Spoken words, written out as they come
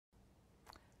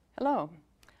Hello,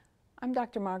 I'm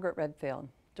Dr. Margaret Redfield,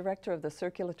 Director of the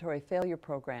Circulatory Failure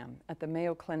Program at the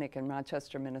Mayo Clinic in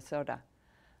Rochester, Minnesota.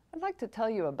 I'd like to tell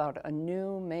you about a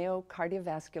new Mayo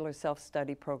cardiovascular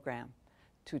self-study program,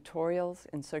 Tutorials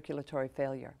in Circulatory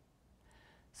Failure.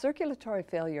 Circulatory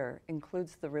failure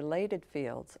includes the related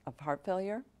fields of heart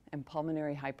failure and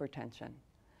pulmonary hypertension.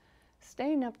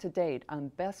 Staying up to date on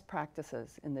best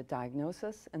practices in the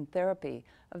diagnosis and therapy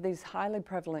of these highly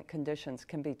prevalent conditions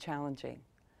can be challenging.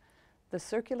 The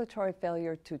Circulatory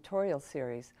Failure Tutorial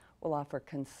Series will offer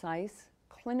concise,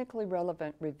 clinically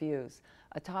relevant reviews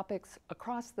of topics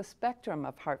across the spectrum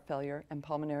of heart failure and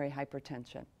pulmonary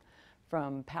hypertension,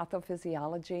 from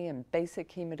pathophysiology and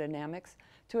basic hemodynamics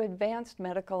to advanced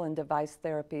medical and device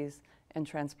therapies and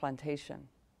transplantation.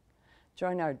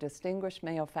 Join our distinguished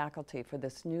Mayo faculty for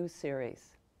this new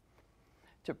series.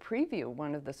 To preview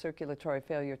one of the circulatory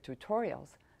failure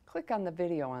tutorials, click on the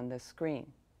video on this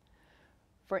screen.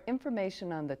 For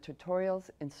information on the Tutorials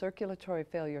in Circulatory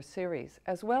Failure series,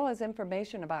 as well as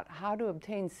information about how to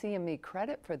obtain CME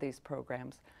credit for these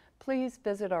programs, please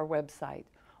visit our website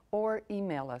or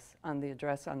email us on the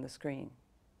address on the screen.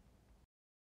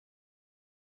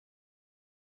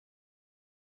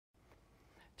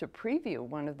 To preview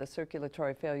one of the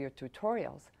circulatory failure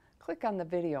tutorials, click on the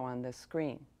video on this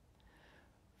screen.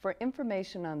 For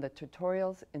information on the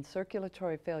Tutorials in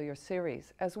Circulatory Failure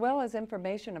series, as well as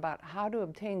information about how to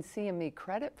obtain CME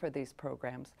credit for these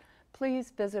programs,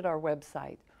 please visit our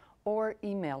website or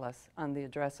email us on the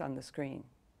address on the screen.